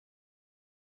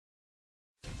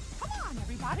on,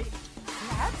 everybody.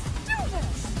 Let's do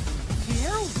this.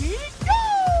 Here we go.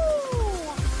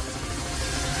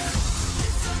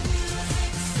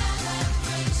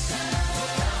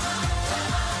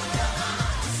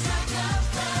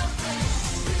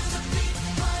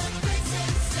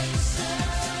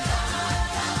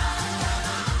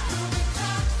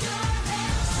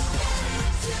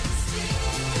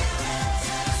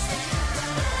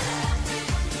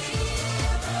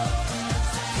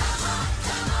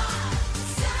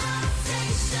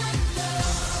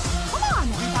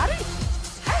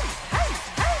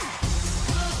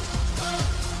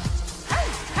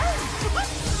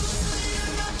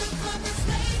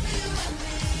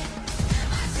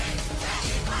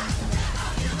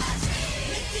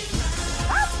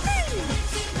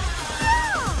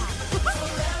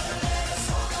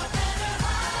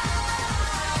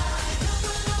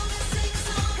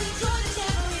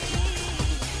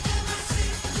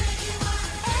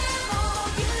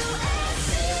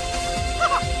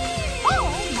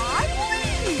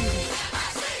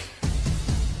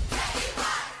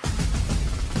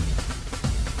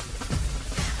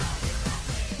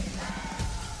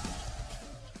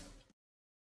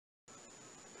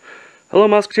 Hello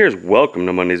Musketeers, welcome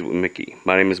to Mondays with Mickey.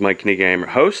 My name is Mike Knigge, I am your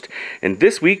host, and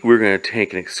this week we're going to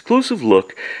take an exclusive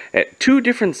look at two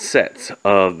different sets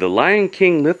of the Lion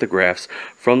King lithographs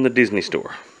from the Disney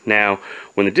Store. Now,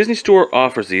 when the Disney Store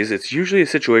offers these, it's usually a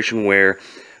situation where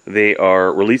they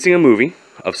are releasing a movie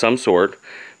of some sort,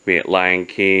 be it Lion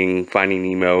King, Finding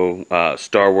Nemo,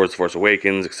 Star Wars The Force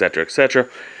Awakens, etc., etc.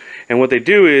 And what they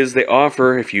do is they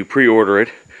offer, if you pre-order it,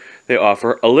 they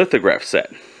offer a lithograph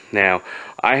set. Now,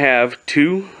 I have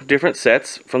two different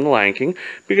sets from the Lion King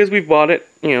because we've bought it,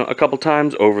 a couple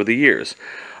times over the years.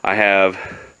 I have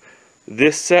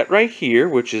this set right here,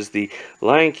 which is the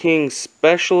Lion King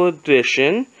Special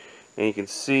Edition. And you can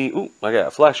see, ooh, I got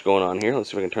a flash going on here. Let's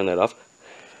see if I can turn that off.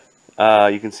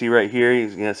 You can see right here,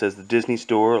 it says the Disney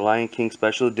Store Lion King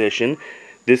Special Edition.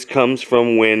 This comes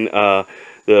from when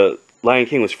the Lion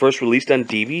King was first released on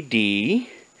DVD.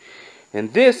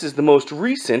 And this is the most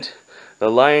recent, the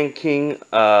Lion King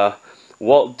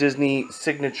Walt Disney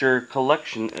Signature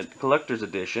Collection Collector's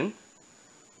Edition.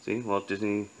 See, Walt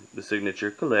Disney the Signature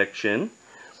Collection.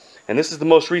 And this is the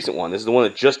most recent one. This is the one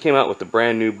that just came out with the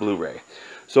brand new Blu-ray.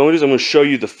 So what I'm going to show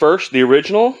you the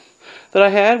original that I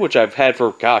had, which I've had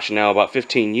for, gosh, now about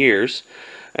 15 years.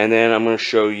 And then I'm going to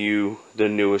show you the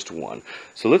newest one.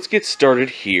 So let's get started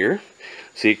here.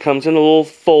 See, it comes in a little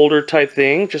folder type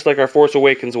thing, just like our Force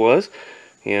Awakens was.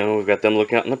 We've got them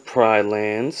looking out in the Pride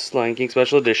Lands, Lion King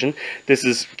Special Edition. This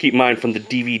is, keep in mind, from the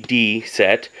DVD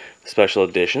set, Special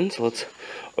Edition. So let's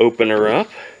open her up.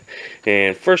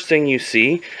 And first thing you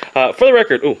see, for the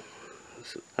record, anyway,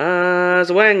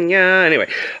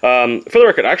 for the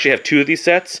record, I actually have two of these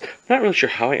sets. I'm not really sure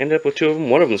how I ended up with two of them.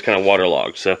 One of them is kind of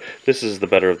waterlogged, so this is the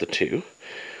better of the two.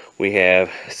 We have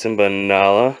Simba and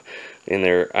Nala in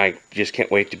their I Just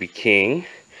Can't Wait to Be King.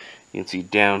 You can see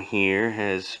down here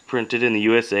has printed in the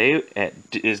USA at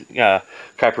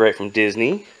copyright from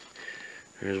Disney.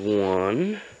 There's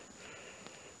one.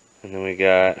 And then we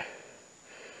got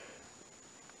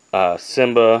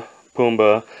Simba,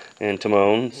 Pumbaa, and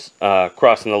Timon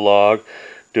crossing the log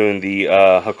doing the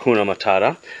Hakuna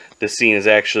Matata. This scene is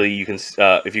actually, you can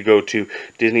if you go to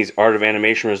Disney's Art of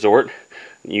Animation Resort,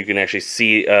 you can actually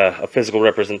see a physical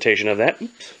representation of that.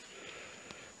 Oops.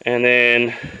 And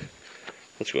then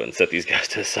let's go ahead and set these guys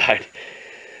to the side.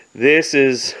 This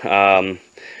is, from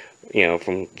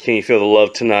Can You Feel the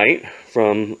Love Tonight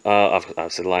from,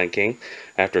 obviously, Lion King,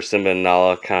 after Simba and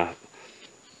Nala kind of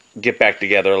get back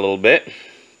together a little bit.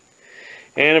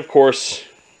 And, of course,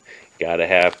 gotta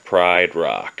have Pride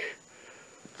Rock.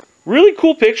 Really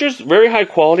cool pictures, very high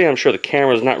quality. I'm sure the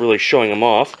camera's not really showing them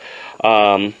off.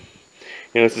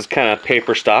 This is kind of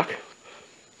paper stock,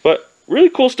 but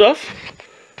really cool stuff.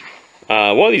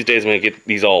 One of these days I'm going to get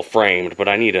these all framed, but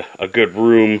I need a good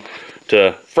room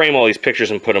to frame all these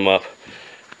pictures and put them up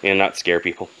and not scare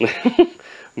people,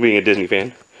 being a Disney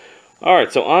fan.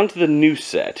 Alright, so on to the new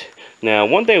set. Now,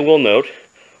 one thing I will note,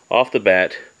 off the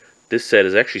bat, this set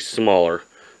is actually smaller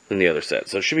than the other set,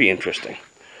 so it should be interesting.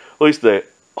 At least the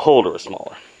holder is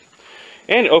smaller.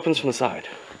 And it opens from the side.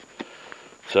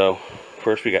 So,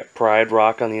 first we got Pride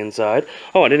Rock on the inside.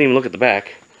 Oh, I didn't even look at the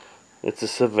back. It's a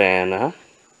Savannah.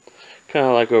 Kind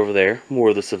of like over there, more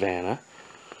of the Savannah.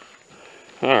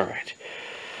 Alright.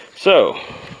 So,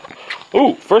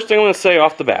 first thing I'm going to say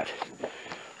off the bat.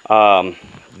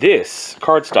 This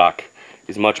cardstock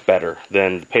is much better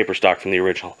than the paper stock from the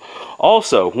original.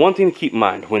 Also, one thing to keep in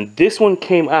mind, when this one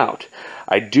came out,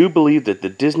 I do believe that the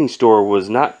Disney Store was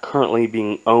not currently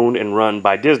being owned and run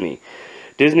by Disney.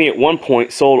 Disney at one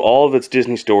point sold all of its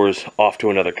Disney stores off to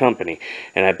another company,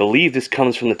 and I believe this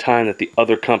comes from the time that the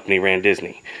other company ran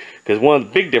Disney. Because one of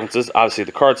the big differences, obviously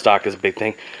the card stock is a big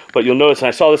thing, but you'll notice, and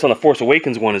I saw this on the Force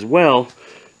Awakens one as well,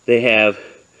 they have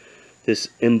this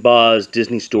embossed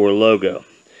Disney Store logo.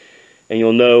 And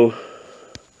you'll notice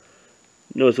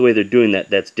the way they're doing that,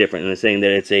 that's different. And they're saying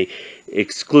that it's a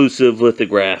exclusive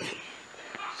lithograph.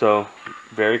 So,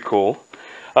 very cool.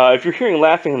 If you're hearing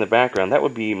laughing in the background, that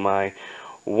would be my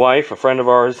wife, a friend of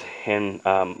ours, and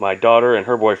my daughter and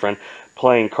her boyfriend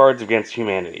playing Cards Against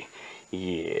Humanity.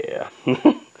 Yeah.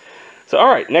 So,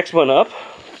 alright, next one up.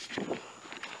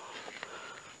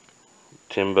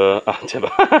 Simba,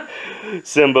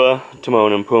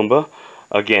 Timon, and Pumbaa.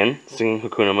 Again, singing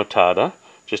Hakuna Matata.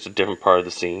 Just a different part of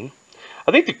the scene.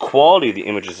 I think the quality of the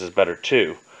images is better,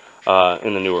 too,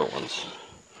 in the newer ones.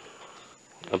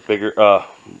 A bigger,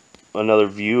 another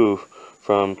view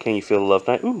from Can You Feel the Love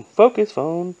Tonight? Ooh, focus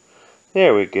phone.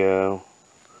 There we go.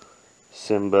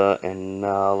 Simba and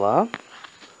Nala.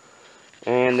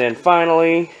 And then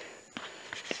finally,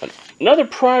 another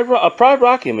Pride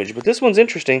Rock image, but this one's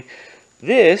interesting.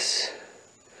 This,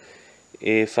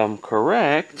 if I'm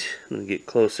correct, let me get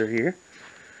closer here,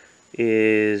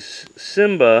 is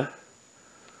Simba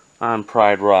on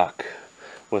Pride Rock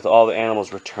with all the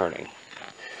animals returning.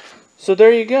 So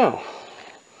there you go.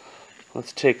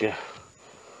 Let's take a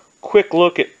quick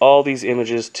look at all these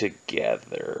images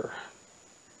together.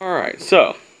 Alright,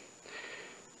 so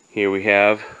here we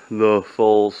have the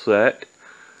full set.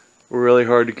 Really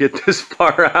hard to get this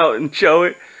far out and show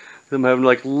it. I'm having to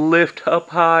like lift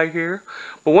up high here.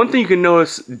 But one thing you can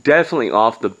notice definitely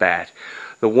off the bat,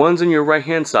 the ones on your right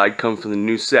hand side come from the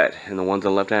new set, and the ones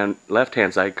on the left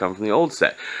hand side come from the old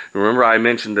set. Remember I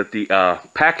mentioned that the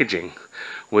packaging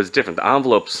was different. The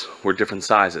envelopes were different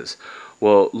sizes.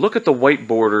 Well, look at the white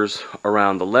borders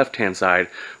around the left hand side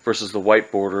versus the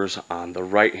white borders on the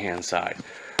right hand side.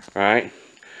 Alright?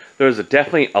 There's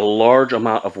definitely a large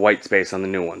amount of white space on the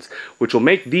new ones, which will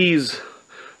make these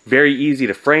very easy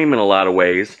to frame in a lot of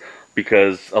ways,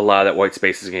 because a lot of that white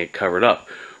space is going to get covered up.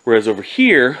 Whereas over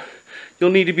here,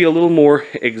 you'll need to be a little more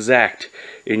exact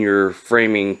in your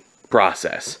framing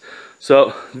process.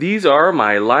 So these are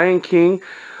my Lion King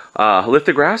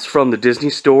lithographs from the Disney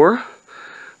Store.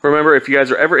 Remember, if you guys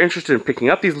are ever interested in picking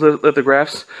up these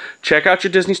lithographs, check out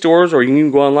your Disney stores, or you can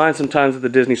even go online sometimes at the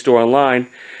Disney Store online,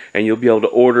 and you'll be able to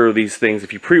order these things.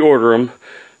 If you pre-order them,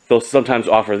 they'll sometimes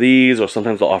offer these, or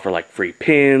sometimes they'll offer like free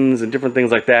pins and different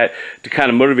things like that to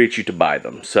kind of motivate you to buy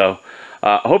them. So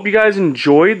I hope you guys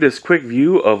enjoyed this quick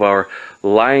view of our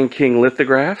Lion King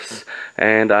lithographs,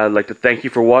 and I'd like to thank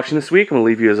you for watching this week. I'm going to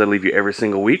leave you as I leave you every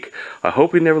single week. I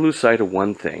hope you never lose sight of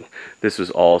one thing. This was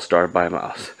all started by a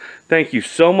mouse. Thank you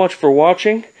so much for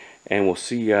watching, and we'll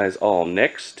see you guys all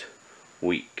next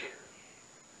week.